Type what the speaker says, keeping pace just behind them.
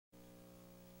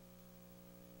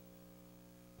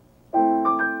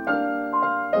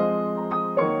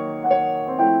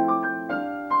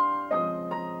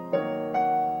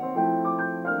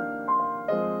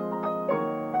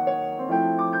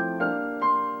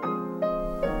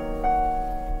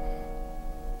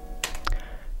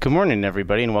Good morning,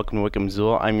 everybody, and welcome to Wake Up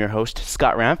Missoula. I'm your host,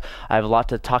 Scott Ramp. I have a lot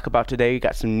to talk about today. We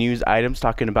got some news items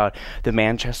talking about the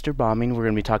Manchester bombing. We're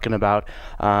going to be talking about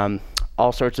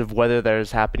all sorts of weather that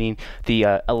is happening,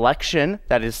 the election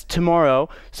that is tomorrow.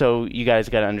 So you guys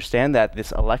got to understand that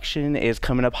this election is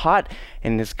coming up hot,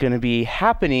 and it's going to be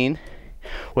happening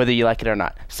whether you like it or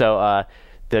not. So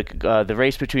the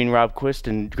race between Rob Quist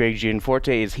and Greg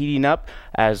Gianforte is heating up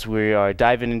as we are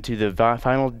diving into the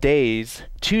final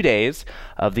 2 days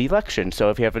of the election. So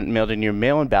if you haven't mailed in your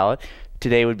mail-in ballot,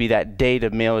 today would be that day to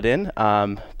mail it in.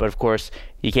 But of course,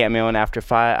 you can't mail in after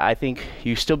 5. I think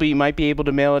you might be able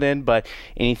to mail it in, but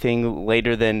anything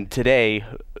later than today,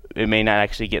 it may not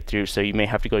actually get through. So you may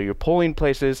have to go to your polling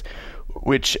places,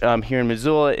 which here in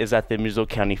Missoula is at the Missoula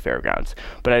County Fairgrounds.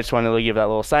 But I just wanted to give that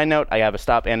little side note. I have a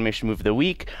stop animation move of the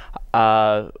week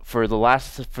for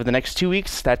the next 2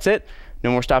 weeks. That's it. No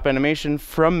more stop animation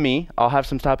from me. I'll have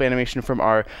some stop animation from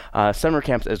our summer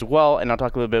camps as well, and I'll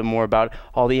talk a little bit more about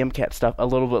all the MCAT stuff a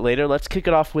little bit later. Let's kick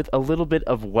it off with a little bit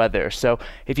of weather. So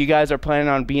if you guys are planning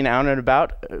on being out and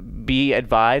about, be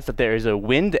advised that there is a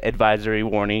wind advisory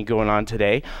warning going on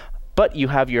today. But you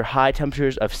have your high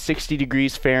temperatures of 60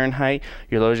 degrees Fahrenheit.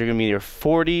 Your lows are going to be your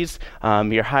 40s.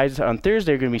 Your highs on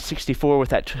Thursday are going to be 64 with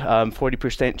that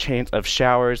 40% chance of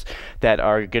showers that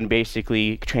are going to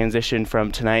basically transition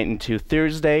from tonight into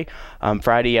Thursday.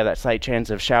 Friday, you have that slight chance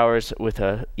of showers with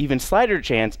a even slighter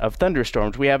chance of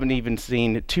thunderstorms. We haven't even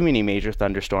seen too many major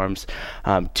thunderstorms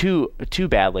too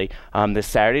badly. This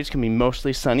Saturday is going to be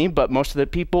mostly sunny, but most of the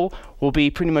people will be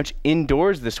pretty much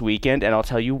indoors this weekend, and I'll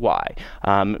tell you why.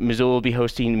 Missoula will be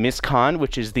hosting MissCon,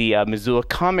 which is the Missoula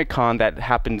Comic Con that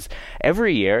happens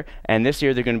every year, and this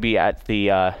year they're going to be at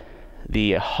the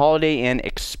Holiday Inn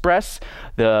Express,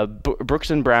 the Brooks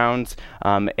and Browns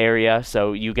area.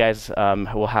 So you guys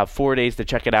will have 4 days to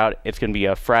check it out. It's going to be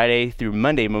a Friday through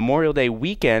Monday, Memorial Day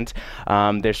weekend.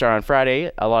 They start on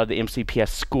Friday. A lot of the MCPS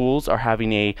schools are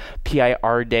having a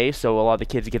PIR day, so a lot of the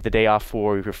kids get the day off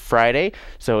for Friday.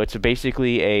 So it's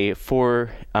basically a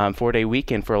four-day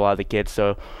weekend for a lot of the kids.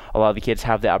 So a lot of the kids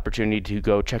have the opportunity to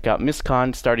go check out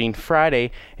MissCon starting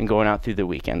Friday and going out through the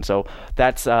weekend. So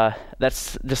that's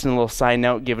just a little side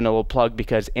note, giving a little plug,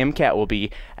 because MCAT will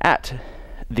be at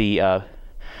the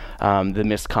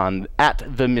MissCon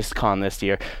this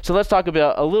year. So let's talk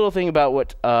about a little thing about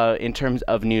what in terms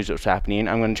of news what's happening.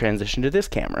 I'm going to transition to this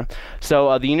camera.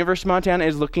 So the University of Montana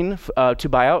is looking to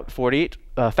buy out 48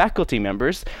 faculty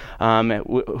members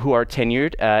who are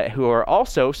tenured, who are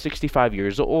also 65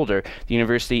 years or older. The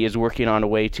university is working on a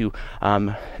way to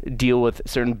deal with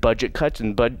certain budget cuts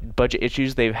and budget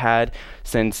issues they've had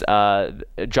since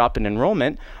drop in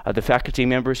enrollment. The faculty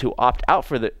members who opt out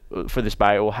for this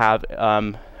buyout will have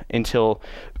until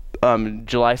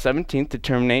July 17th to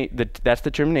terminate. That's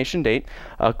the termination date,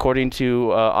 according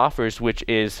to offers, which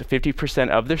is 50%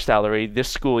 of their salary this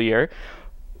school year,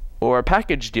 or a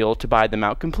package deal to buy them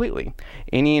out completely.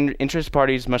 Any interested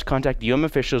parties must contact UM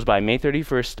officials by May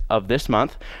 31st of this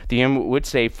month. The UM would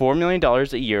save $4 million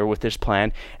a year with this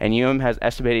plan, and UM has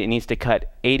estimated it needs to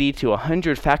cut 80 to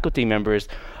 100 faculty members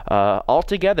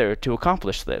altogether to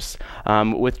accomplish this.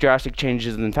 With drastic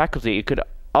changes in faculty, it could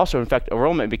also affect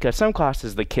enrollment, because some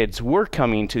classes the kids were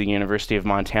coming to the University of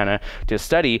Montana to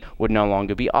study would no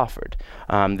longer be offered.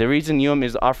 The reason UM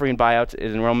is offering buyouts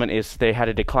in enrollment is they had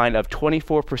a decline of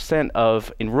 24%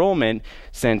 of enrollment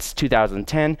since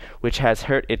 2010, which has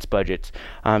hurt its budgets.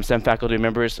 Some faculty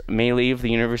members may leave the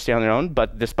university on their own,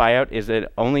 but this buyout is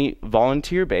only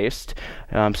volunteer-based,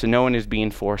 so no one is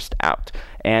being forced out.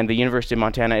 And the University of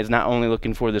Montana is not only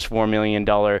looking for this $4 million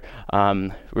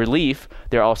relief,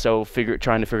 they're also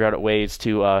trying to figure out ways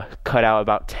to cut out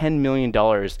about $10 million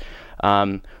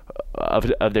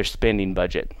of their spending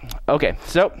budget. Okay,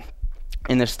 so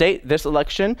in the state, this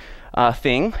election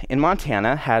thing in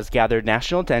Montana has gathered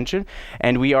national attention,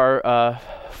 and we are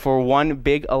for one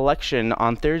big election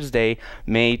on Thursday,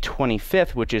 May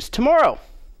 25th, which is tomorrow.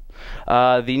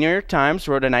 The New York Times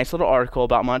wrote a nice little article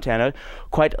about Montana,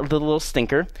 quite a little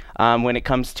stinker when it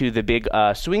comes to the big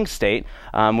swing state.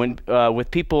 With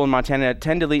people in Montana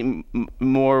tend to lead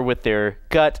more with their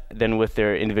gut than with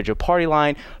their individual party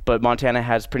line, but Montana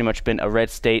has pretty much been a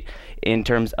red state in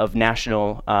terms of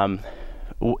national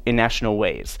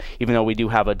ways, even though we do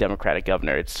have a Democratic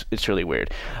governor. It's really weird.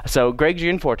 So Greg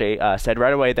Gianforte said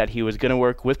right away that he was going to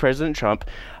work with President Trump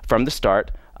from the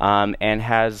start and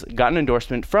has gotten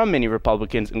endorsement from many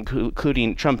Republicans,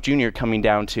 including Trump Jr. coming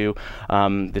down to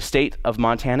the state of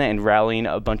Montana and rallying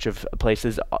a bunch of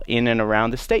places in and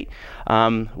around the state.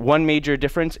 One major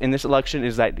difference in this election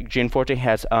is that Gianforte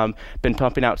has been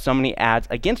pumping out so many ads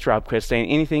against Rob Quist, saying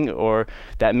anything or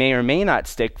that may or may not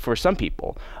stick for some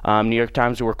people. New York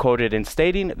Times were quoted in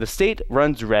stating, "The state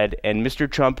runs red, and Mr.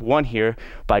 Trump won here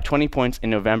by 20 points in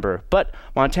November. But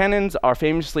Montanans are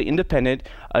famously independent,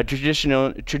 a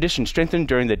tradition strengthened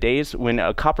during the days when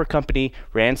a copper company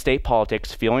ran state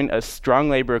politics, fueling a strong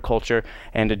labor culture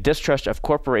and a distrust of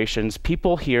corporations.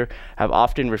 People here have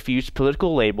often refused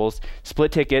political labels,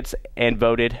 split tickets, and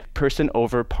voted person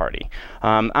over party."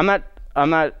 I'm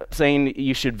not saying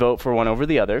you should vote for one over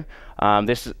the other.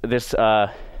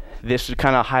 This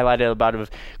kind of highlighted about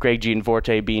of Greg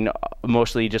Gianforte being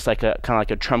mostly just like a kind of like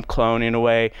a Trump clone in a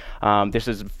way. This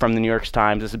is from the New York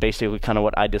Times. This is basically kind of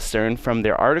what I discerned from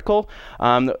their article.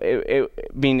 Of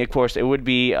course, it would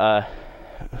be.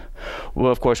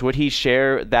 Well, of course, would he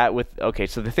share that with? Okay,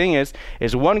 so the thing is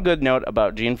one good note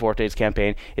about Gianforte's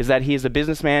campaign is that he is a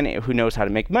businessman who knows how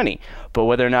to make money. But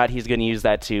whether or not he's going to use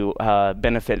that to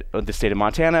benefit the state of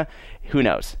Montana, who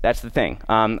knows? That's the thing.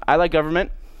 I like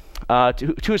government.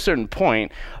 To a certain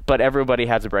point, but everybody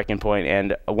has a breaking point,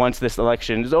 and once this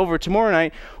election is over tomorrow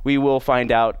night, we will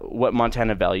find out what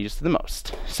Montana values the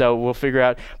most. So we'll figure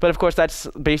out, but of course that's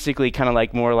basically kind of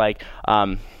like more like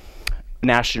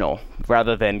national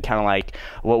rather than kind of like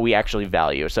what we actually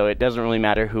value. So it doesn't really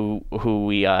matter who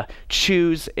we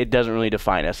choose. It doesn't really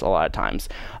define us a lot of times.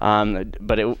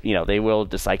 But they will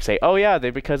just like say, oh yeah,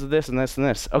 they're because of this and this and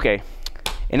this. Okay.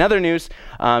 In other news,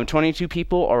 22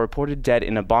 people are reported dead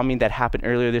in a bombing that happened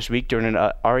earlier this week during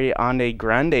an Ariana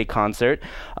Grande concert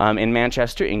in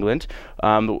Manchester, England,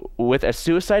 with a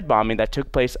suicide bombing that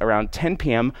took place around 10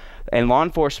 p.m. And law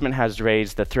enforcement has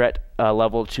raised the threat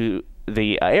level to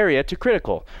the area to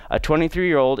critical. A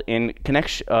 23-year-old in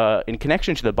connection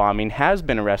to the bombing has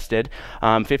been arrested.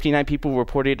 59 people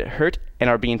reported hurt and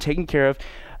are being taken care of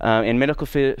in medical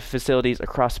facilities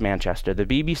across Manchester. The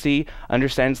BBC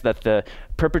understands that the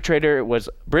perpetrator was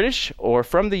British or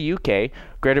from the UK.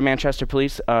 Greater Manchester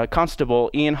Police Constable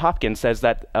Ian Hopkins says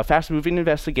that a fast-moving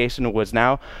investigation was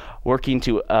now working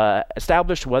to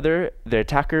establish whether the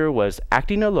attacker was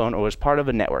acting alone or was part of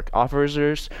a network.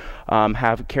 Officers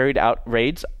have carried out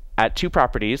raids at two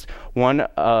properties, one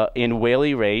in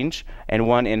Whaley Range and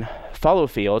one in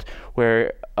Fallowfield,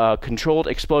 where a controlled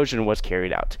explosion was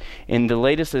carried out. In the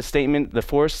latest statement, the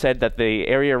force said that the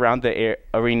area around the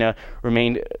arena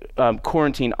remained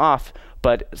quarantined off,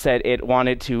 but said it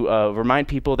wanted to remind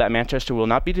people that Manchester will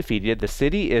not be defeated. The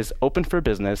city is open for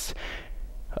business.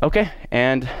 Okay,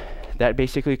 and that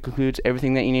basically concludes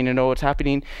everything that you need to know what's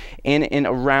happening in and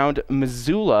around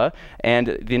Missoula and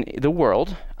the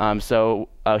world. So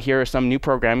here are some new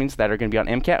programmings that are going to be on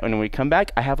MCAT. And when we come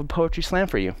back, I have a poetry slam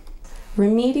for you.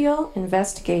 Remedial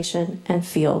investigation and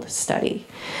field study.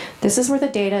 This is where the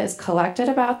data is collected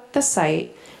about the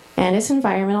site and its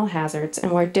environmental hazards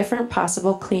and where different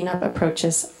possible cleanup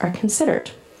approaches are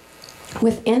considered.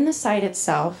 Within the site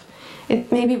itself, it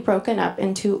may be broken up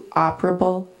into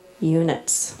operable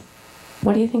units.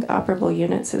 What do you think operable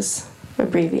units is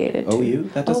abbreviated to? OU?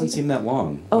 That doesn't seem that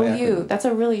long. OU, that's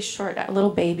a really short, little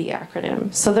baby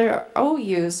acronym. So there are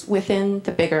OUs within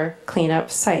the bigger cleanup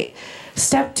site.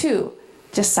 Step 2,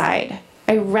 decide.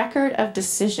 A record of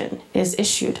decision is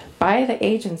issued by the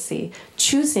agency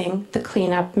choosing the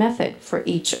cleanup method for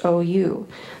each OU.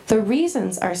 The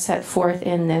reasons are set forth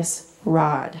in this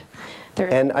ROD.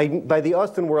 And by the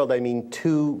Austin world, I mean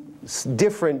two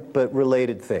different but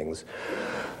related things.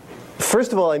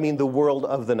 First of all, I mean the world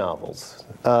of the novels.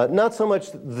 Not so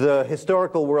much the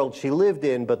historical world she lived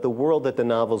in, but the world that the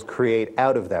novels create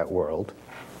out of that world,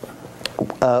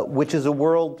 which is a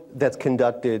world that's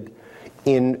conducted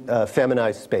in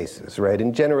feminized spaces, right?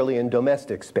 And generally in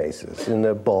domestic spaces, in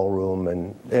the ballroom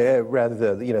and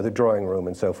rather the drawing room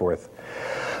and so forth.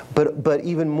 But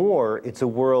even more, it's a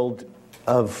world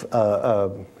of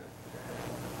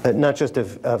not just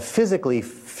of physically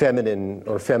feminine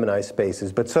or feminized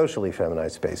spaces, but socially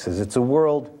feminized spaces. It's a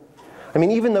world, I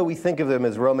mean, even though we think of them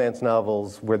as romance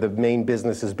novels where the main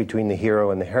business is between the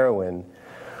hero and the heroine,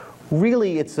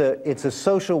 really it's a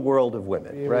social world of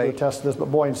women, right? You attest to this, but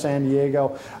boy, in San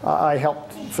Diego, I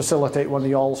helped facilitate one of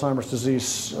the Alzheimer's disease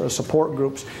support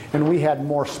groups, and we had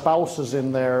more spouses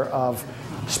in there of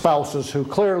spouses who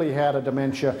clearly had a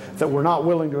dementia that were not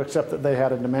willing to accept that they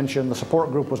had a dementia, and the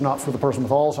support group was not for the person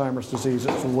with Alzheimer's disease,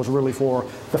 it was really for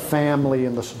the family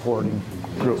and the supporting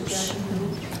groups.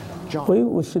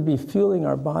 John. We should be fueling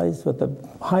our bodies with the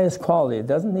highest quality. It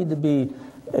doesn't need to be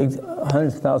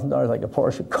hundreds of thousands of dollars like a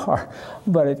Porsche car,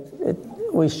 but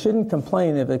we shouldn't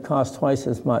complain if it costs twice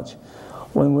as much.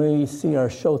 When we see our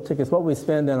show tickets, what we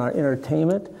spend on our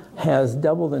entertainment has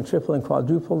doubled and tripled and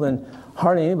quadrupled, and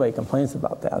hardly anybody complains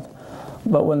about that.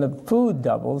 But when the food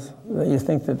doubles, you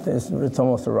think that it's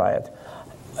almost a riot.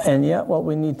 And yet what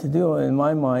we need to do, in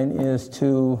my mind, is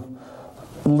to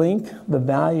link the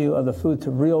value of the food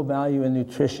to real value in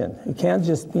nutrition. You can't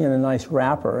just be in a nice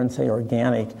wrapper and say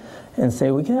organic and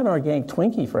say, we can have an organic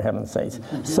Twinkie, for heaven's sakes.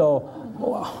 So,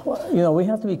 you know, we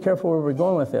have to be careful where we're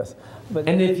going with this. But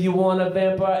and if you want to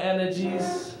vamp our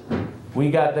energies, we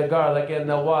got the garlic and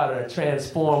the water,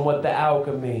 transform with the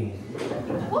alchemy.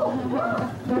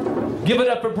 Give it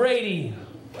up for Brady.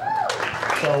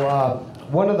 So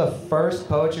one of the first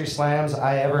poetry slams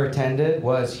I ever attended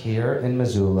was here in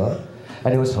Missoula,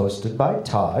 and it was hosted by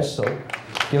Taj, so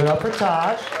give it up for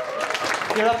Taj.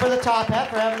 Give it up for the Top Hat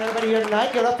for having everybody here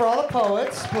tonight. Give it up for all the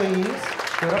poets, please.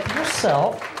 Give it up for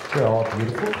yourself. You're all a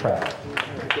beautiful crowd.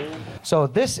 So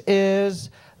this is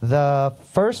the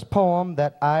first poem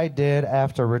that I did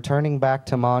after returning back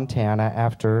to Montana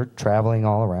after traveling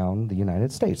all around the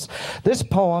United States. This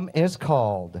poem is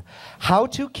called How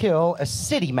to Kill a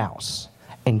City Mouse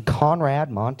in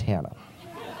Conrad, Montana.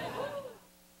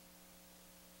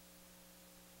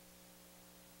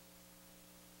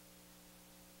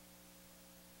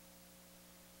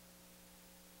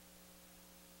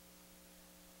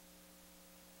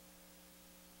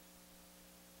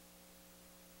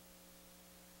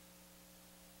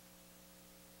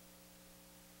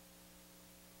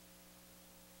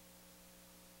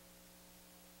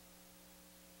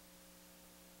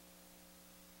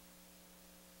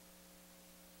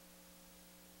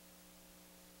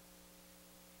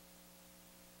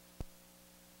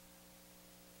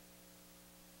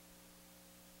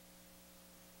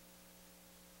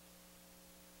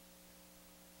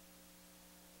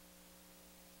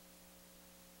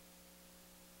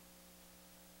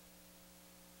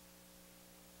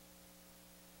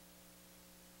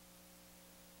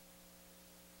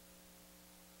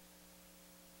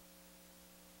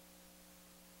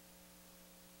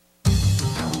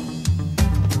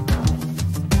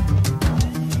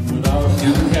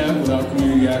 Without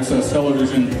community access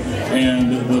television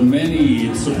and the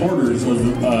many supporters of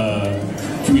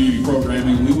community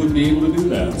programming, we wouldn't be able to do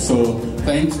that. So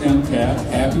thanks, MCAT.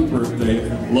 Happy birthday.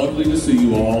 Lovely to see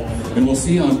you all. And we'll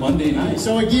see you on Monday night.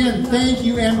 So again, thank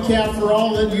you, MCAT, for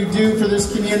all that you do for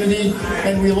this community.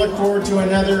 And we look forward to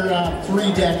another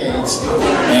 3 decades.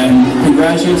 And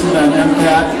congratulations on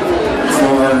MCAT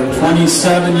for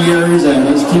 27 years. And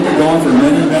let's keep it going for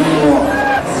many, many more.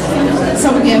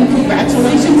 So again,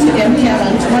 congratulations to MCAT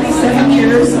on 27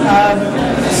 years of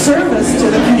service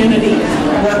to the community.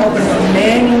 We're hoping for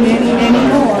many, many, many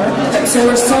more. So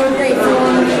we're so grateful.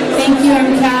 Thank you,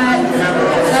 MCAT.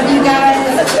 Love you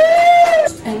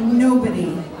guys. And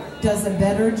nobody does a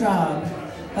better job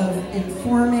of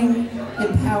informing,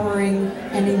 empowering,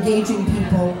 and engaging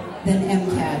people than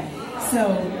MCAT.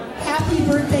 So happy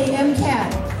birthday,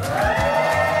 MCAT.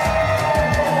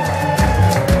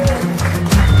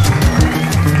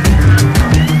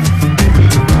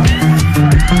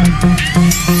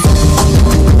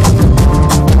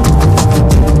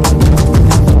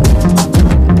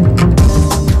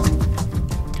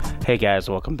 Hey guys,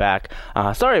 welcome back.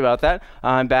 Sorry about that.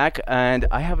 I'm back and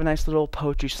I have a nice little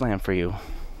poetry slam for you.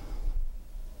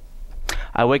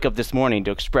 I wake up this morning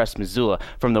to express Missoula,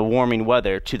 from the warming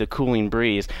weather to the cooling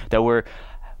breeze, that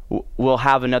we'll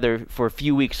have another for a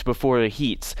few weeks before the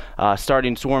heats.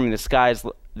 Starting swarming the skies,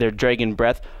 their dragon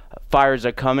breath. Fires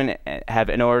are coming, have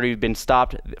already been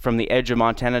stopped from the edge of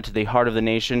Montana to the heart of the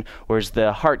nation. Where's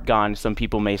the heart gone, some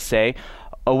people may say.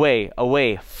 Away,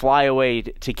 away, fly away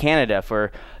to Canada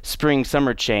for spring,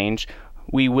 summer change.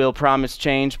 We will promise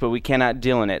change, but we cannot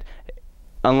deal in it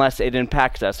unless it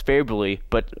impacts us favorably,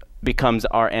 but becomes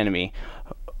our enemy.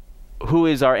 Who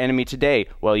is our enemy today?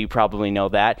 Well, you probably know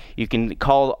that. You can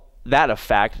call that a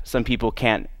fact. Some people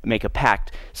can't make a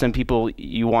pact. Some people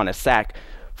you want to sack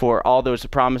for all those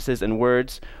promises and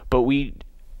words, but we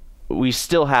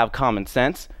still have common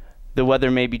sense. The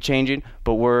weather may be changing,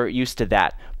 but we're used to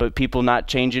that. But people not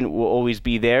changing will always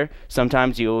be there.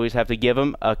 Sometimes you always have to give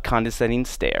them a condescending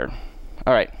stare.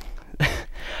 All right.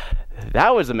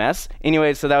 That was a mess.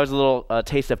 Anyway, so that was a little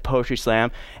taste of Poetry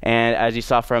Slam. And as you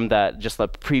saw from just the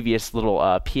previous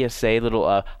little PSA,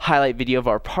 little highlight video of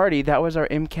our party, that was our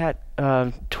MCAT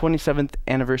 27th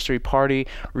anniversary party,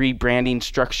 rebranding,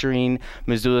 structuring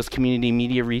Missoula's community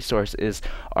media resource is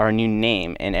our new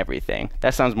name and everything.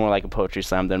 That sounds more like a poetry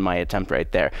slam than my attempt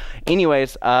right there.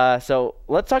 Anyways, so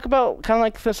let's talk about kind of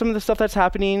like some of the stuff that's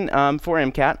happening for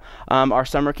MCAT. Our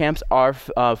summer camps are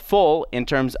full in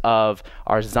terms of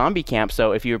our zombie camp.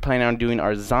 So if you're planning on doing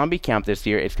our zombie camp this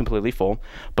year, it's completely full.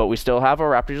 But we still have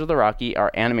our Raptors of the Rocky,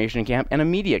 our animation camp, and a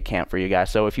media camp for you guys.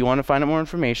 So if you want to find out more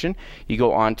information, you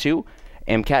go on to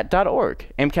MCAT.org.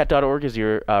 MCAT.org is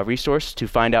your resource to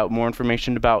find out more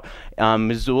information about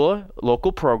Missoula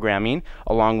local programming,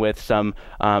 along with some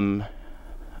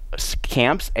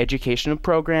camps, educational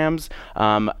programs,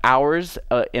 hours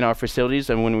in our facilities,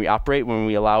 and when we operate, when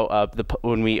we allow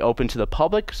when we open to the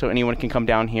public, so anyone can come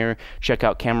down here, check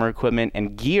out camera equipment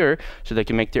and gear, so they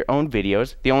can make their own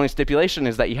videos. The only stipulation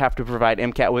is that you have to provide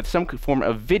MCAT with some form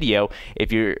of video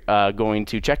if you're going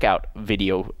to check out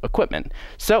video equipment.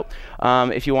 So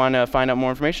if you want to find out more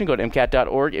information, go to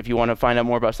MCAT.org. If you want to find out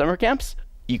more about summer camps,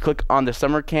 you click on the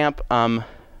summer camp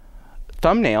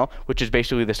thumbnail, which is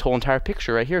basically this whole entire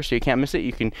picture right here, so you can't miss it.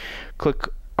 You can click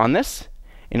on this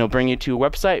and it'll bring you to a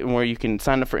website where you can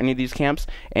sign up for any of these camps,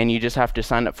 and you just have to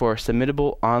sign up for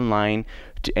Submittable Online,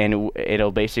 and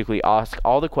it'll basically ask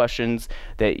all the questions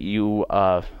that you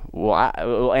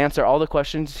will answer all the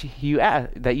questions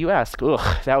that you ask.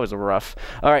 Ugh, that was rough.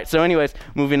 All right, so anyways,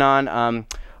 moving on.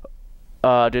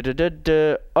 Oh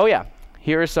yeah,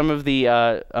 here are some of the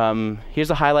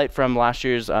here's a highlight from last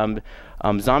year's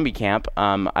zombie camp.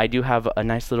 I do have a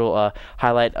nice little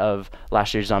highlight of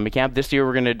last year's zombie camp. This year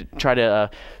we're going to try to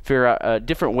figure out a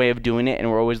different way of doing it, and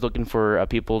we're always looking for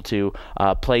people to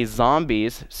play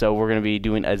zombies. So we're going to be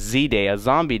doing a Z-Day, a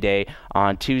zombie day,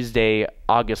 on Tuesday,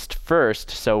 August 1st.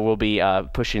 So we'll be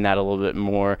pushing that a little bit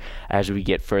more as we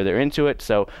get further into it.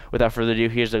 So without further ado,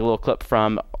 here's a little clip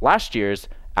from last year's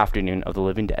Afternoon of the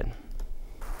Living Dead.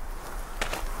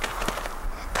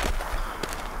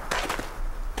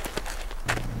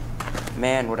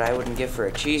 Man, what I wouldn't give for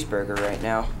a cheeseburger right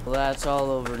now. Well, that's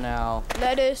all over now.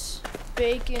 Lettuce,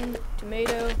 bacon,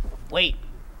 tomato. Wait.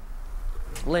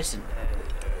 Listen.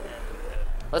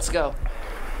 Let's go.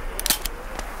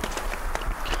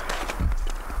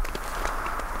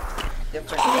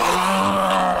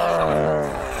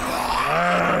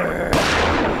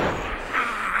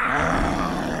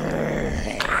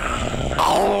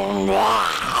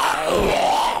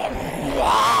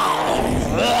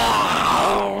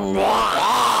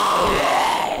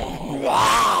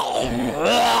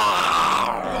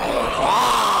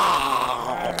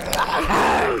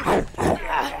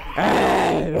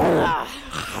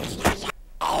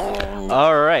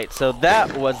 Alright, so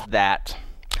that was that.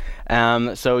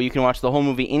 So you can watch the whole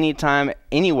movie anytime,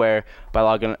 anywhere by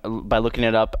looking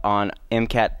it up on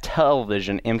MCAT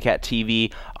Television, MCAT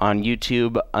TV on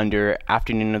YouTube under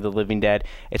Afternoon of the Living Dead.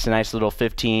 It's a nice little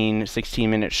 15-16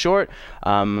 minute short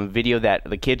video that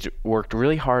the kids worked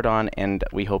really hard on, and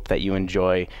we hope that you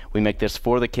enjoy. We make this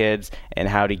for the kids and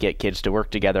how to get kids to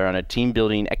work together on a team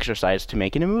building exercise to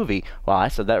making a movie. Wow, I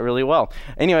said that really well.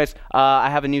 Anyways, I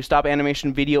have a new stop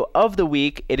animation video of the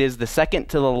week. It is the second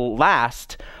to the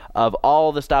last of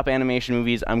all the stop animation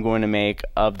movies I'm going to make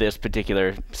of this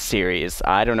particular series.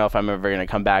 I don't know if I'm ever going to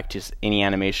come back to any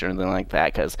animation or anything like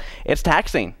that, because it's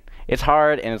taxing. It's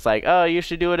hard, and it's like, oh, you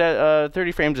should do it at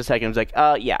 30 frames a second. It's like,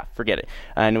 yeah, forget it.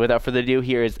 And without further ado,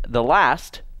 here is The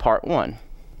Last, Part 1.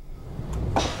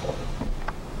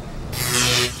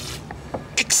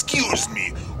 Excuse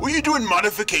me, were you doing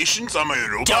modifications on my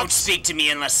robot? Don't speak to me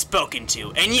unless spoken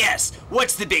to. And yes,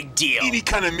 what's the big deal? Any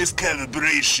kind of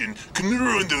miscalibration can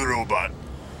ruin the robot.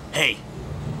 Hey,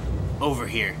 over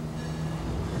here.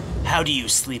 How do you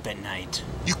sleep at night?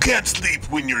 You can't sleep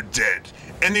when you're dead,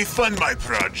 and they fund my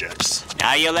projects.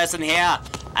 Now you listen here.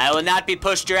 I will not be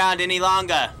pushed around any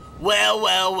longer. Well,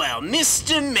 well, well,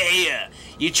 Mr. Mayor.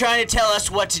 You trying to tell us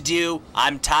what to do?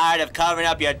 I'm tired of covering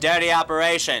up your dirty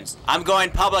operations. I'm going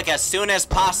public as soon as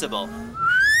possible.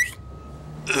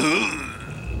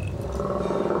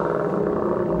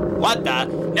 What the?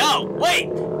 No, wait!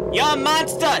 You're a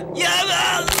monster!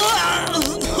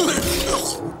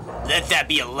 Let that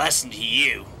be a lesson to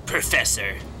you,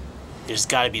 Professor. There's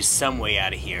gotta be some way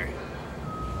out of here.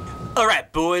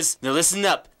 Alright, boys, now listen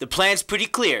up. The plan's pretty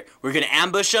clear. We're gonna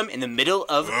ambush them in the middle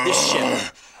of the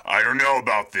ship. I don't know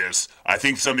about this. I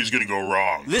think something's gonna go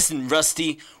wrong. Listen,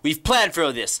 Rusty, we've planned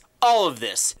for this. All of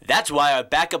this. That's why our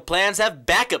backup plans have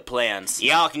backup plans.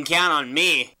 Y'all can count on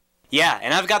me. Yeah,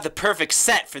 and I've got the perfect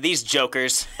set for these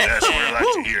jokers. That's what I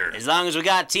like to hear. As long as we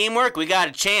got teamwork, we got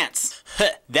a chance.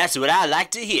 That's what I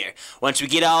like to hear. Once we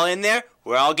get all in there,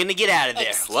 we're all gonna get out of there.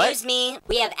 Excuse me,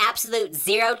 we have absolute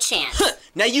zero chance.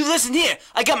 Now you listen here.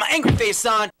 I got my angry face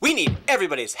on. We need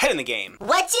everybody's head in the game.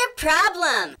 What's your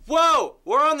problem? Whoa,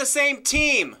 we're on the same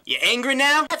team. You angry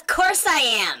now? Of course I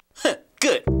am.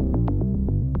 Good.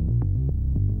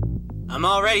 I'm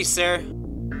all ready, sir.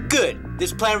 Good.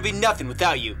 This plan would be nothing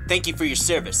without you. Thank you for your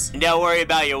service. And don't worry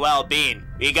about your well-being.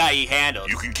 We got you handled.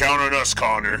 You can count on us,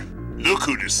 Connor. Look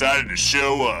who decided to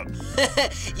show up.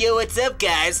 Yo, what's up,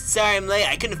 guys? Sorry I'm late.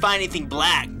 I couldn't find anything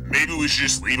black. Maybe we should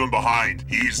just leave him behind.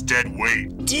 He's dead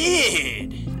weight.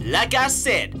 Dude, like I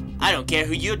said, I don't care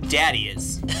who your daddy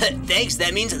is. Thanks,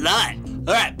 that means a lot.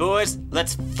 All right, boys,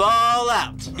 let's fall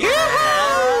out. Yeah!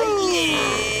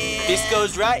 This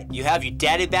goes right, you have your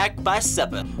daddy back by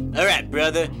supper. All right,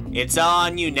 brother, it's all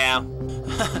on you now.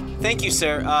 Thank you,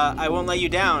 sir. I won't let you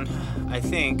down, I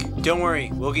think. Don't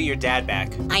worry, we'll get your dad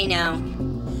back. I know.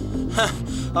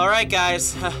 All right,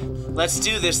 guys, let's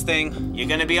do this thing. You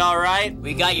gonna be all right?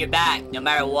 We got your back, no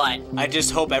matter what. I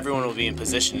just hope everyone will be in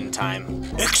position in time.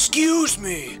 Excuse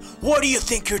me, what do you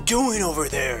think you're doing over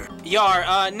there?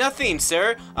 Yar, nothing,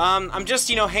 sir. I'm just,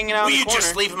 hanging out in the corner. Will you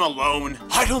just leave him alone?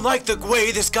 I don't like the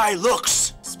way this guy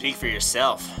looks. Speak for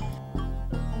yourself.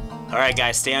 All right,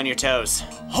 guys, stay on your toes.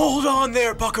 Hold on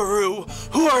there, buckaroo.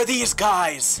 Who are these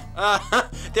guys?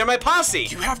 They're my posse.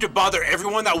 You have to bother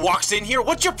everyone that walks in here?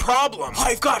 What's your problem?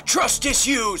 I've got trust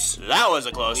issues. That was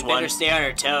a close one. Better stay on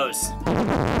our toes.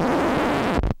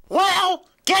 Well,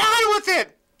 get on with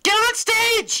it. Get on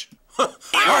stage.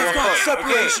 I've got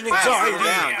separation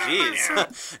anxiety.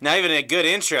 Jeez, not even a good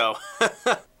intro.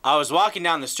 I was walking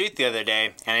down the street the other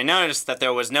day, and I noticed that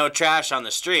there was no trash on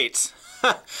the streets.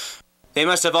 They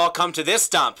must have all come to this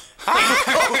dump.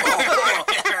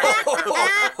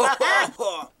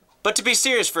 But to be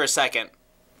serious for a second.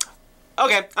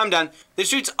 Okay, I'm done. The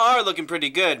streets are looking pretty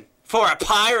good. For a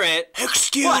pirate?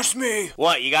 Excuse me.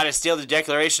 What, you gotta steal the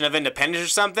Declaration of Independence or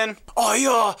something?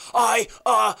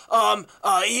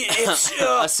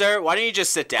 Sir, why don't you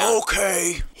just sit down?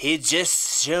 Okay. He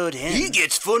just showed him. He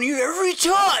gets funnier every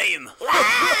time.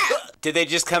 Did they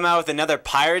just come out with another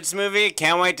Pirates movie?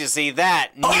 Can't wait to see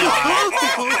that.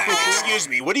 Excuse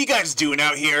me, what are you guys doing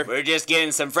out here? We're just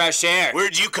getting some fresh air.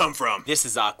 Where'd you come from? This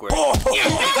is awkward.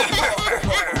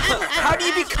 How do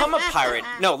you become a pirate?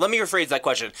 No, let me rephrase that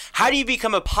question. How do you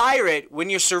become a pirate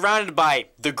when you're surrounded by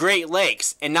the Great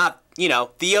Lakes and not,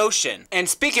 the ocean? And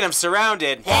speaking of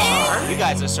surrounded, you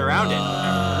guys are surrounded.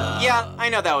 Yeah, I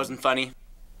know that wasn't funny.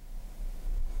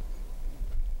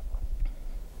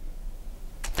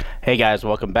 Hey guys,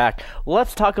 welcome back.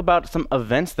 Let's talk about some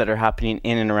events that are happening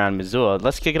in and around Missoula.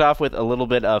 Let's kick it off with a little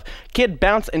bit of kid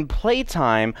bounce and play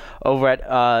time over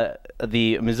at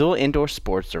the Missoula Indoor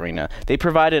Sports Arena. They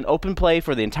provide an open play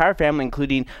for the entire family,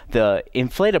 including the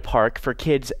Inflata Park for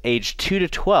kids aged 2 to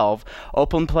 12.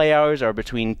 Open play hours are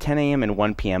between 10 a.m. and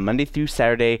 1 p.m. Monday through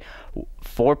Saturday,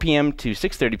 4 p.m. to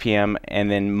 6:30 p.m.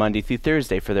 and then Monday through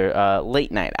Thursday for their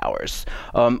late night hours.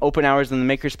 Open hours in the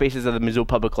maker spaces of the Missoula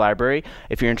Public Library.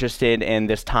 If you're interested in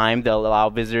this time, they'll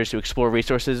allow visitors to explore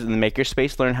resources in the maker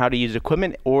space, learn how to use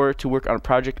equipment, or to work on a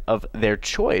project of their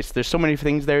choice. There's so many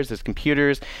things there. There's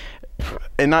computers,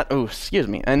 and not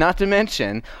to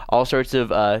mention all sorts of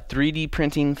 3D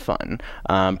printing fun.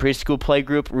 Preschool play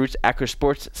group, Roots Acro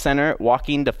Sports Center,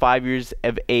 walking to 5 years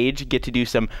of age, get to do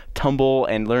some tumble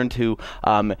and learn to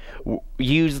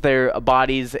use their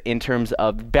bodies in terms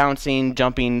of bouncing,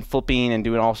 jumping, flipping, and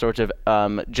doing all sorts of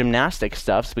gymnastic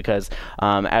stuffs, because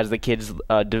as the kids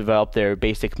develop their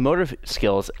basic motor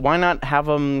skills, why not have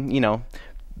them,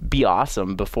 be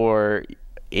awesome before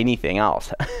anything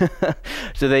else.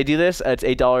 So they do this. It's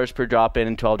 $8 per drop-in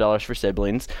and $12 for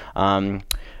siblings.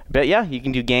 But yeah, you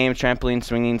can do games, trampoline,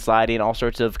 swinging, sliding, all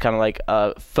sorts of kind of like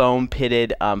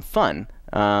foam-pitted fun.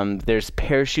 There's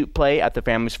parachute play at the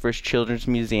Family's First Children's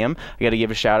Museum. I got to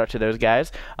give a shout out to those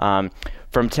guys.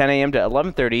 From 10 a.m. to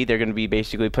 11:30, they're going to be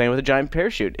basically playing with a giant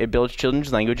parachute. It builds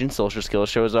children's language and social skills,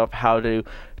 shows off how to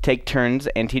take turns,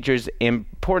 and teaches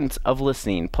importance of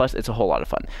listening. Plus, it's a whole lot of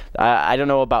fun. I don't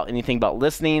know about anything about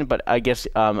listening, but I guess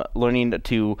learning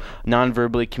to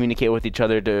non-verbally communicate with each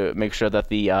other to make sure that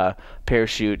the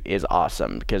parachute is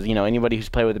awesome. Because, anybody who's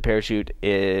played with a parachute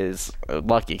is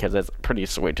lucky, because it's pretty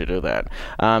sweet to do that.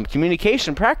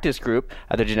 Communication practice group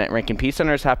at the Jeanette Rankin Peace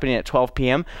Center is happening at 12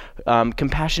 p.m.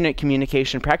 Compassionate communication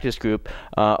practice group,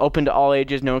 open to all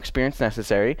ages, no experience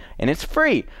necessary, and it's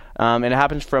free. And it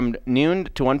happens from noon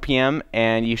to 1 p.m.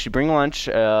 and you should bring lunch.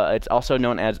 It's also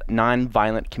known as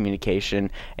nonviolent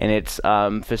communication, and it's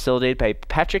facilitated by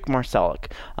Patrick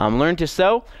Marcelic. Learn to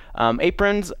sew.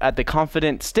 Aprons at the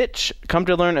Confident Stitch. Come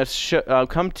to learn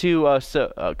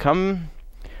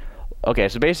Okay,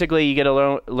 so basically you get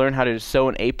to learn how to sew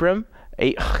an apron.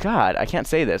 God, I can't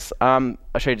say this. I'll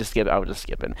show you just skip. I was just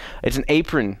skipping. It's an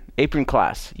apron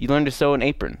class. You learn to sew an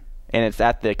apron, and it's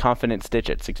at the Confident Stitch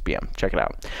at 6 p.m. Check it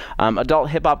out. Adult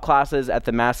hip-hop classes at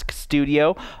the Mask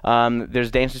Studio.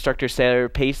 There's dance instructor Sarah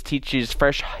Pace teaches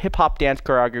fresh hip-hop dance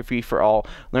choreography for all.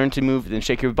 Learn to move and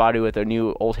shake your body with our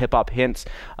new old hip-hop hints.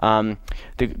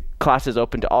 The class is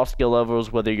open to all skill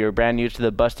levels, whether you're brand new to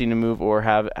the busting to move or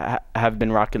have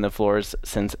been rocking the floors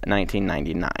since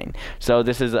 1999. So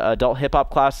this is an adult hip-hop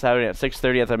class Saturday at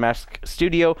 6:30 at the Mask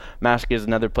Studio. Mask is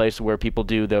another place where people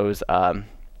do those...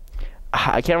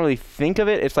 I can't really think of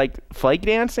it. It's like flake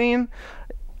dancing.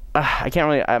 I can't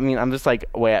really. I mean, I'm just like,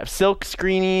 wait, silk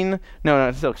screening. No,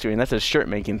 not silk screening. That's a shirt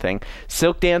making thing.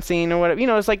 Silk dancing or whatever. You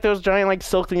know, it's like those giant like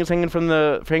silk things hanging from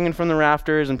the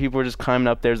rafters, and people are just climbing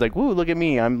up there. It's like, woo, look at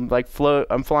me. I'm like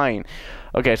I'm flying.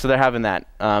 Okay, so they're having that.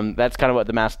 That's kind of what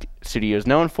the Mask Studio is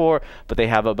known for, but they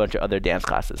have a bunch of other dance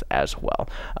classes as well.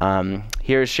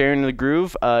 Here's Sharing the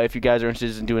Groove. If you guys are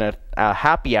interested in doing a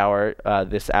happy hour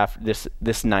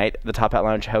this night, the Top Hat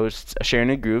Lounge hosts Sharing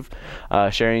the Groove,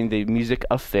 sharing the music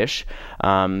of Fish.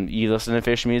 You listen to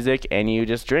Fish music and you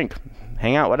just drink.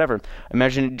 Hang out, whatever.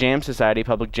 Imagine Jam Society,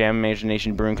 Public Jam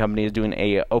Imagination Brewing Company is doing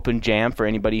a open jam for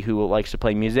anybody who likes to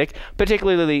play music.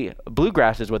 Particularly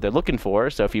bluegrass is what they're looking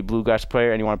for. So if you're a bluegrass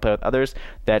player and you want to play with others,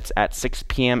 that's at 6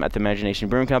 p.m. at the Imagination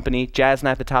Brewing Company. Jazz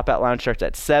Night at the Top Hat Lounge starts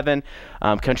at 7.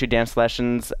 Country Dance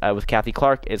Lessons with Kathy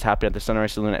Clark is happening at the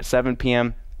Sunrise Saloon at 7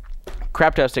 p.m.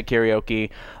 Craptastic Karaoke.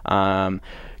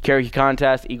 Karaoke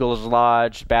Contest, Eagles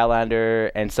Lodge,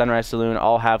 Badlander, and Sunrise Saloon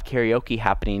all have karaoke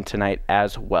happening tonight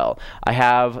as well. I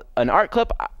have an art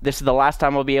clip. This is the last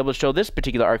time I'll be able to show this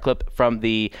particular art clip from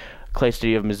the Clay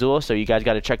Studio of Missoula, so you guys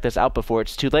got to check this out before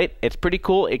it's too late. It's pretty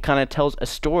cool. It kind of tells a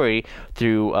story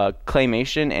through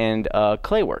claymation and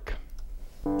clay work.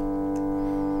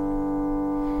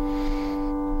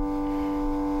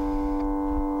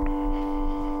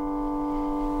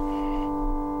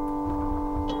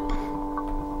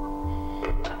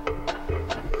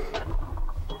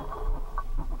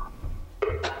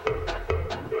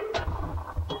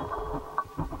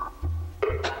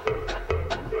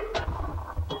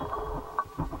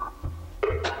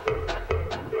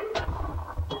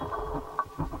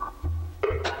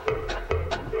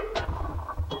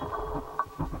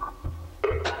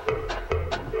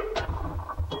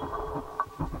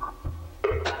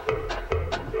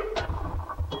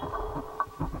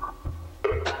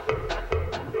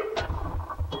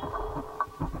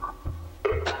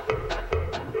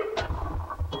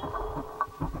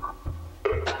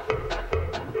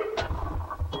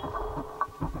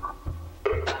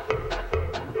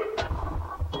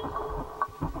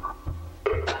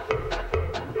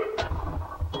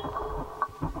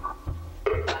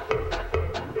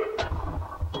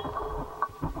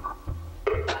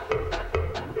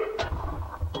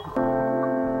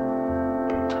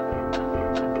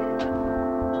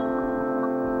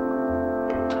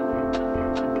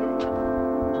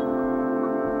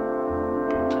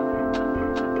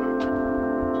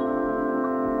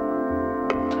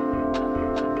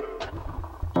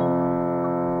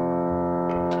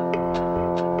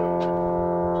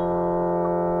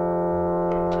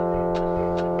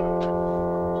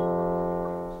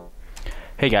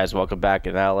 Hey guys, welcome back,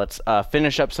 and now let's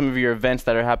finish up some of your events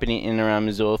that are happening in and around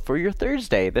Missoula for your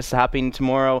Thursday. This is happening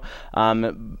tomorrow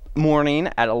morning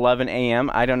at 11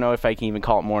 a.m. I don't know if I can even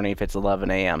call it morning if it's 11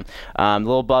 a.m.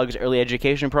 Little Bugs Early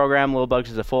Education Program. Little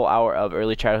Bugs is a full hour of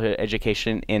early childhood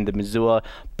education in the Missoula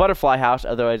Butterfly House,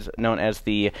 otherwise known as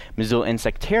the Missoula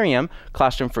Insectarium,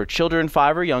 classroom for children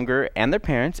 5 or younger and their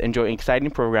parents. Enjoy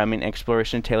exciting programming and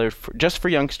exploration tailored just for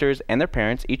youngsters and their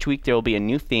parents. Each week there will be a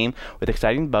new theme with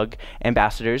exciting bug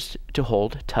ambassadors to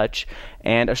hold, touch,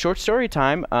 and a short story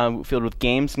time filled with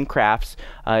games and crafts.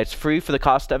 It's free for the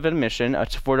cost of admission.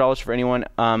 It's $4 for anyone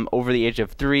over the age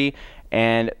of 3.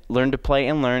 And learn to play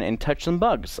and learn and touch some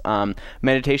bugs.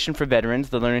 Meditation for veterans.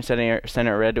 The Learning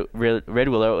Center at Red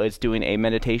Willow is doing a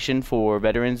meditation for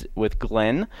veterans with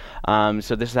Glenn.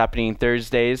 So this is happening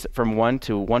Thursdays from 1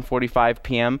 to 1:45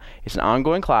 p.m. It's an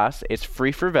ongoing class. It's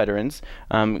free for veterans.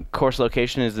 Course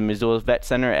location is the Missoula Vet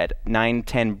Center at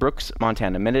 910 Brooks,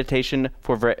 Montana. Meditation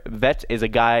for vets is a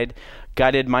guided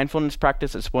guided mindfulness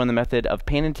practice exploring the method of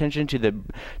paying attention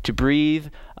to breathe,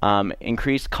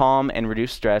 increase calm, and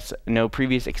reduce stress. No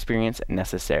previous experience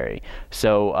necessary.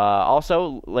 So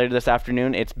also later this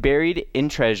afternoon, it's Buried in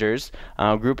Treasures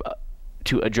group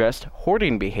to address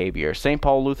hoarding behavior. St.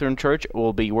 Paul Lutheran Church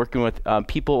will be working with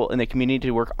people in the community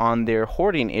to work on their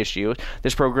hoarding issue.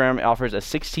 This program offers a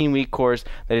 16-week course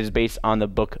that is based on the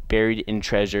book Buried in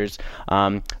Treasures.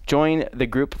 Join the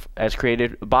group as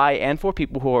created by and for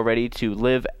people who are ready to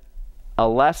live a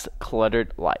less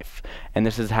cluttered life. And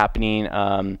this is happening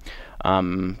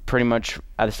pretty much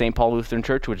at the St. Paul Lutheran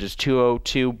Church, which is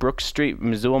 202 Brook Street,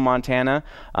 Missoula, Montana.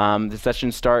 The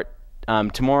sessions start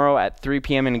tomorrow at 3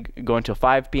 p.m. and go until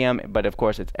 5 p.m. But of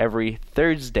course, it's every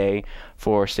Thursday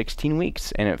for 16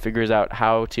 weeks, and it figures out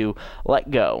how to let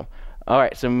go. All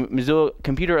right, so Missoula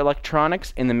Computer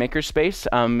Electronics in the Makerspace,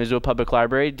 Missoula Public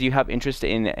Library. Do you have interest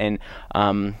in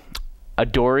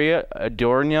Adorno?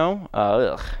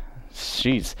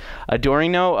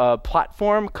 Adorno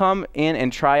platform? Come in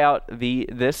and try out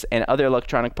this and other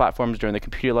electronic platforms during the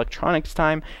computer electronics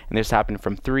time, and this happened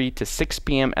from 3 to 6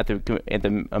 p.m. at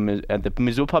the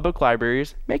Missoula Public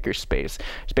Library's Makerspace.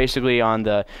 It's basically on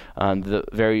the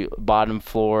very bottom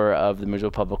floor of the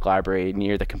Missoula Public Library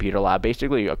near the computer lab,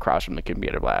 basically across from the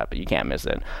computer lab, but you can't miss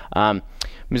it.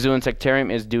 Missoula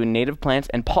Insectarium is doing native plants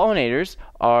and pollinators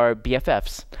are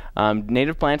BFFs.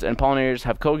 Native plants and pollinators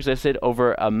have coexisted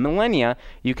over a millennia.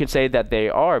 You could say that they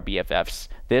are BFFs.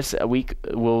 This week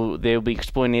they'll be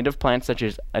exploring native plants such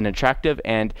as an attractive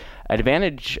and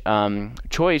advantage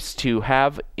choice to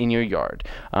have in your yard.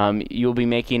 You'll be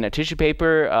making a tissue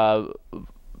paper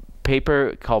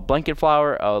called blanket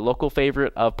flower, a local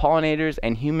favorite of pollinators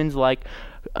and humans alike.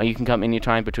 You can come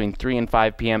anytime between 3 and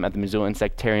 5 p.m. at the Missoula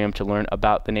Insectarium to learn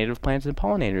about the native plants and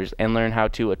pollinators and learn how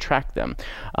to attract them.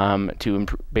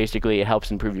 Basically, it helps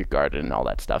improve your garden and all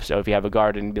that stuff. So if you have a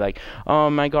garden, be like,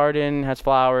 oh, my garden has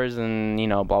flowers and,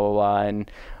 blah, blah, blah, and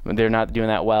they're not doing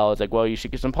that well. It's like, well, you should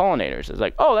get some pollinators. It's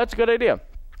like, oh, that's a good idea.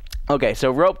 Okay, so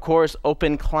rope course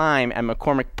open climb at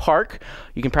McCormick Park.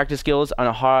 You can practice skills on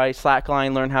a high slack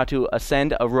line, learn how to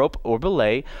ascend a rope or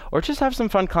belay, or just have some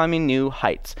fun climbing new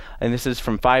heights. And this is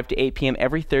from 5 to 8 p.m.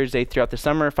 every Thursday throughout the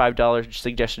summer. $5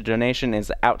 suggested donation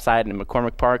is outside in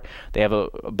McCormick Park. They have a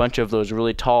bunch of those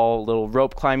really tall little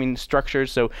rope climbing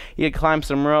structures, so you can climb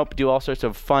some rope, do all sorts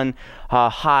of fun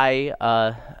high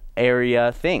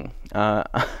area thing.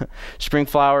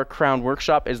 Springflower Crown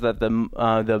Workshop is that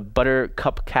the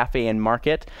Buttercup Cafe and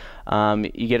Market.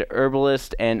 You get an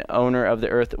herbalist and owner of the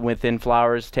Earth Within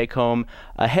Flowers take home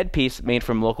a headpiece made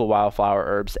from local wildflower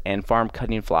herbs and farm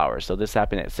cutting flowers. So this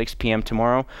happened at 6 p.m.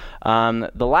 tomorrow.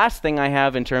 The last thing I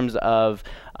have in terms of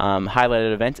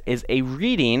highlighted events is a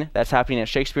reading that's happening at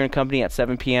Shakespeare & Company at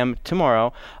 7 p.m.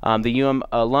 tomorrow. The UM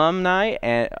alumni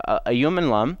and a UM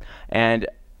alum and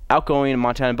outgoing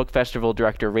Montana Book Festival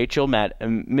director Rachel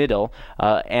Middle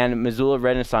and Missoula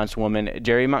Renaissance woman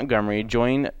Jerry Montgomery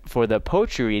join for the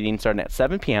poetry reading starting at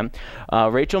 7 p.m.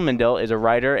 Rachel Mindell is a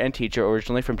writer and teacher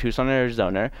originally from Tucson,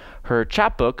 Arizona. Her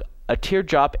chapbook, A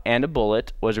Teardrop and a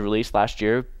Bullet, was released last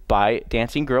year by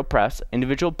Dancing Girl Press.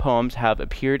 Individual poems have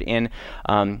appeared in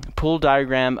Pool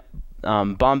Diagram,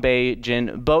 Bombay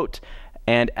Gin Boat,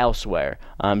 and elsewhere.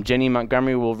 Jenny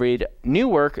Montgomery will read new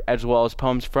work as well as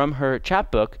poems from her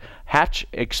chapbook, Hatch,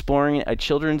 exploring a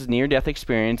children's near-death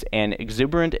experience and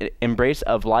exuberant embrace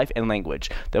of life and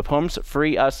language. The poems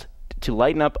free us to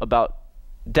lighten up about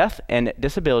death and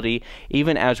disability,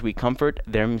 even as we comfort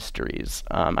their mysteries.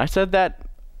 I said that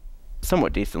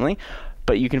somewhat decently.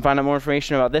 But you can find out more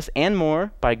information about this and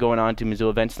more by going on to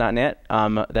MissoulaEvents.net.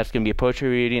 That's going to be a poetry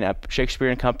reading at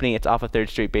Shakespeare & Company. It's off of 3rd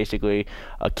Street, basically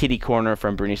a kitty corner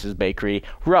from Bernice's Bakery,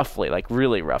 roughly, like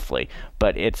really roughly.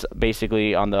 But it's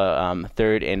basically on the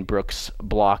 3rd and Brooks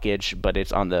blockage, but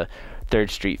it's on the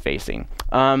 3rd Street facing.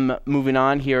 Moving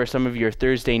on, here are some of your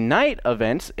Thursday night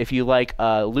events. If you like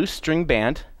a loose string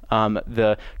band,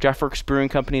 the Draftworks Brewing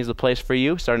Company is the place for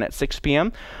you, starting at 6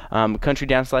 p.m. Country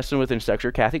dance lesson with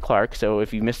instructor Kathy Clark. So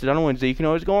if you missed it on a Wednesday, you can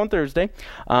always go on Thursday.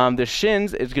 The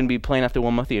Shins is going to be playing at the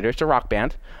Wilma Theater. It's a rock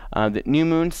band. The New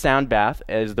Moon Sound Bath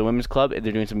is the women's club.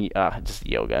 They're doing some just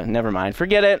yoga. Never mind.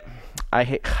 Forget it. I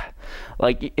hate,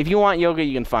 like, if you want yoga,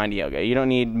 you can find yoga. You don't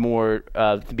need more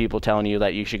people telling you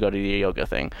that you should go to the yoga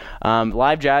thing.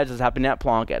 Live jazz is happening at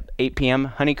Plonk at 8 p.m.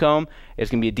 Honeycomb is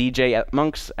going to be a DJ at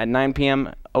Monk's at 9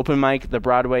 p.m. Open mic, the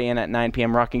Broadway Inn at 9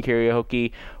 p.m. Rockin'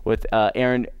 Karaoke with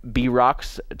Aaron B.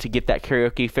 Rocks to get that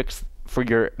karaoke fix for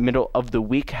your middle of the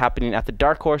week happening at the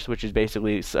Dark Horse, which is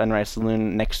basically Sunrise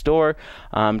Saloon next door.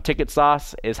 Ticket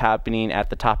Sauce is happening at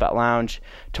the Top Hat Lounge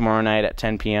tomorrow night at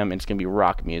 10 p.m. and it's going to be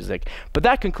rock music. But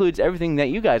that concludes everything that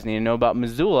you guys need to know about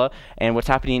Missoula and what's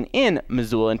happening in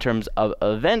Missoula in terms of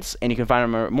events. And you can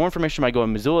find more information by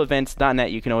going to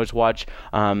MissoulaEvents.net. You can always watch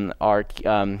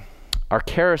our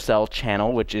carousel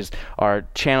channel, which is our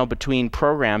channel between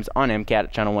programs on MCAT,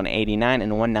 channel 189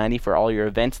 and 190 for all your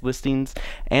events listings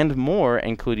and more,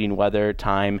 including weather,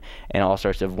 time, and all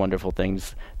sorts of wonderful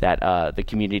things that the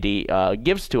community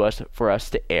gives to us for us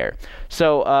to air.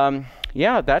 So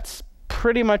yeah, that's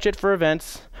pretty much it for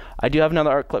events. I do have another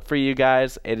art clip for you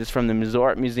guys. It is from the Missoula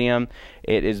Art Museum.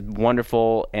 It is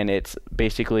wonderful, and it's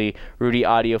basically Rudy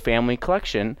Audio Family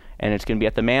Collection, and it's going to be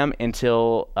at the MAM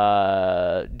until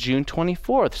June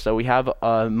 24th. So we have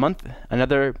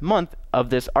another month of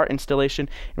this art installation,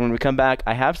 and when we come back,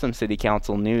 I have some City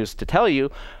Council news to tell you,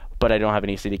 but I don't have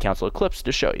any City Council clips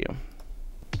to show you.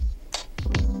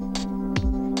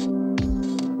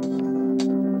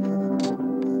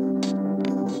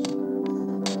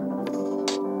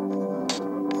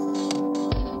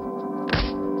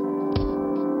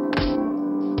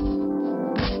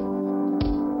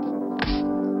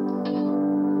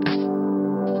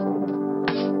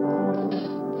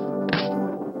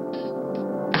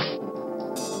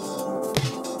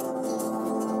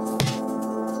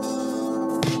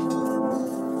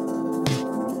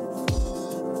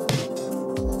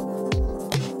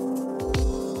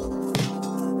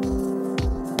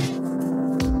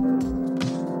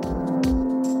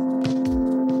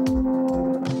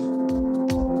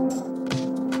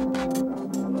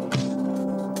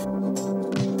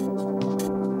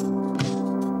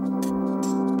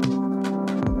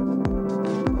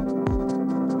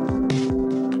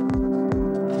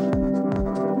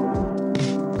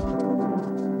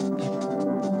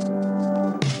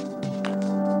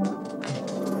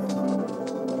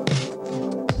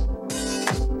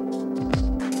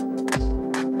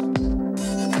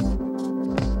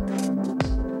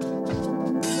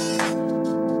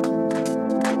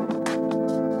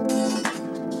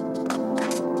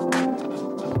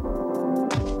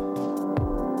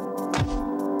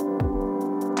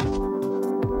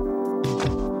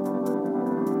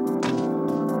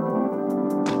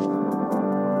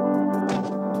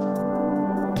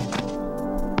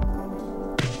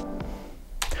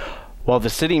 While the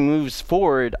city moves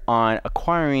forward on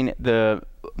acquiring the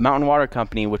Mountain Water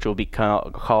Company, which will be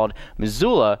called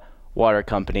Missoula Water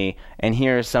Company, and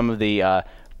here are some of the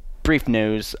brief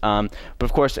news. But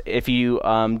of course, of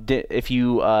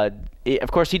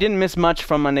course, he didn't miss much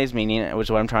from Monday's meeting, which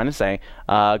is what I'm trying to say.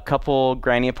 A couple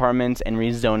granny apartments and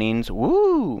rezonings,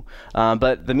 woo!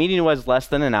 But the meeting was less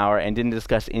than an hour and didn't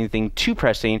discuss anything too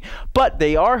pressing. But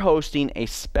they are hosting a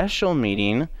special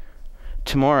meeting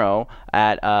tomorrow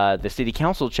at the City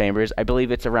Council chambers. I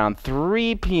believe it's around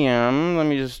 3 p.m. Let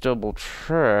me just double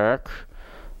check.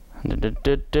 But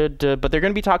they're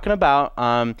going to be talking about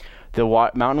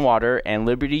the Mountain Water and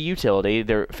Liberty Utility.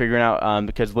 They're figuring out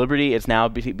because Liberty is now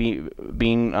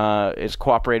is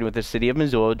cooperating with the City of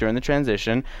Missoula during the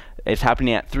transition. It's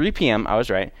happening at 3 p.m. I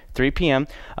was right. 3 p.m.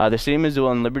 The City of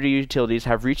Missoula and Liberty Utilities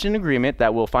have reached an agreement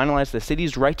that will finalize the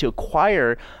city's right to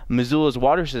acquire Missoula's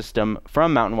water system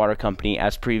from Mountain Water Company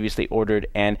as previously ordered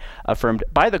and affirmed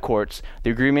by the courts.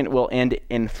 The agreement will end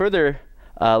in further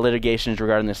litigations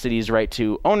regarding the city's right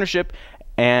to ownership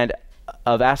and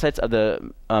of assets of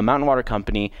the Mountain Water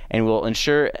Company and will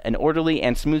ensure an orderly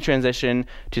and smooth transition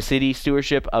to city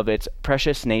stewardship of its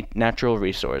precious natural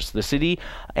resource. The city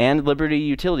and Liberty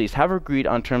Utilities have agreed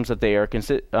on terms that they are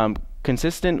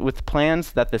consistent with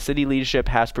plans that the city leadership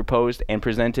has proposed and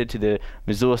presented to the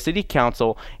Missoula City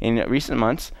Council in recent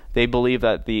months. They believe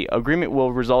that the agreement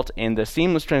will result in the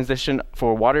seamless transition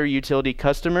for water utility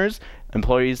customers,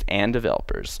 employees, and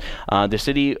developers. The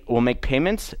city will make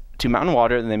payments to Mountain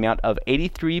Water in the amount of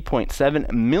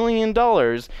 $83.7 million.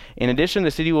 In addition, the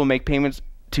city will make payments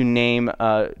to named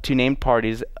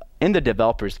parties. In the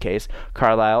developer's case,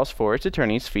 Carlyle's for its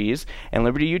attorney's fees, and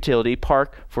Liberty Utility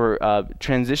Park for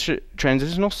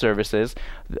transitional services.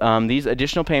 These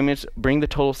additional payments bring the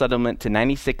total settlement to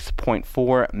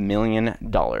 $96.4 million.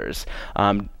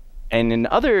 And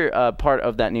another part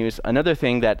of that news, another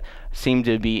thing that seemed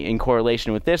to be in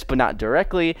correlation with this, but not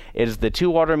directly, is the two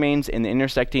water mains in the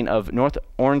intersecting of North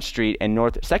Orange Street and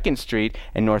North 2nd Street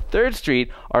and North 3rd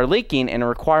Street are leaking and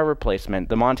require replacement.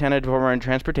 The Montana Department of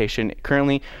Transportation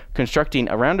currently constructing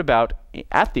a roundabout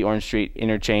at the Orange Street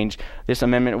interchange. This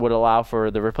amendment would allow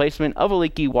for the replacement of a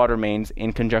leaky water mains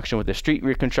in conjunction with the street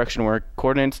reconstruction work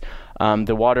coordinates.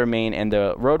 The water main and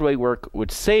the roadway work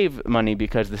would save money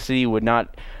because the city would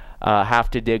not have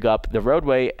to dig up the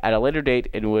roadway at a later date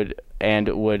and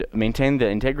would maintain the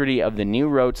integrity of the new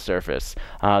road surface.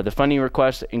 The funding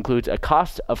request includes a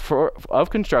cost of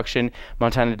construction,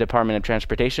 Montana Department of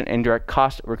Transportation indirect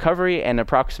cost recovery, and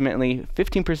approximately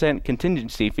 15%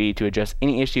 contingency fee to address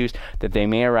any issues that they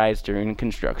may arise during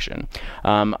construction.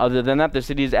 Other than that, the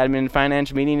city's admin and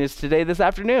finance meeting is today this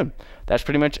afternoon. That's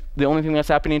pretty much the only thing that's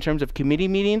happening in terms of committee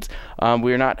meetings.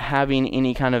 We're not having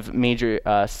any kind of major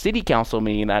city council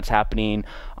meeting that's happening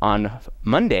on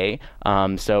Monday.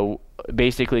 So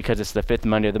basically, because it's the 5th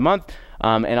Monday of the month,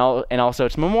 and also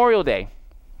it's Memorial Day.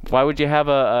 Why would you have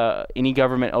any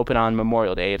government open on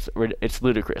Memorial Day? It's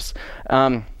ludicrous.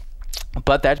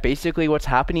 But that's basically what's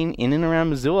happening in and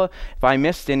around Missoula. If I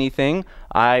missed anything,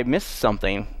 I missed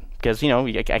something, because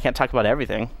I can't talk about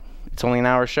everything. It's only an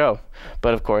hour show,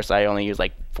 but of course I only use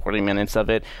like 40 minutes of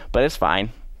it, but it's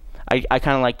fine. I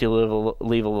kind of like to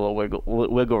leave a little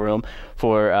wiggle room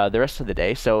for the rest of the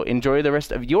day. So enjoy the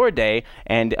rest of your day,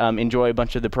 and enjoy a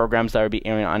bunch of the programs that will be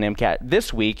airing on MCAT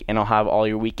this week, and I'll have all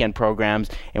your weekend programs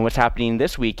and what's happening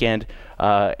this weekend.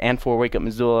 And for Wake Up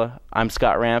Missoula, I'm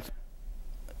Scott Ramp.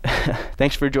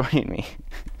 Thanks for joining me.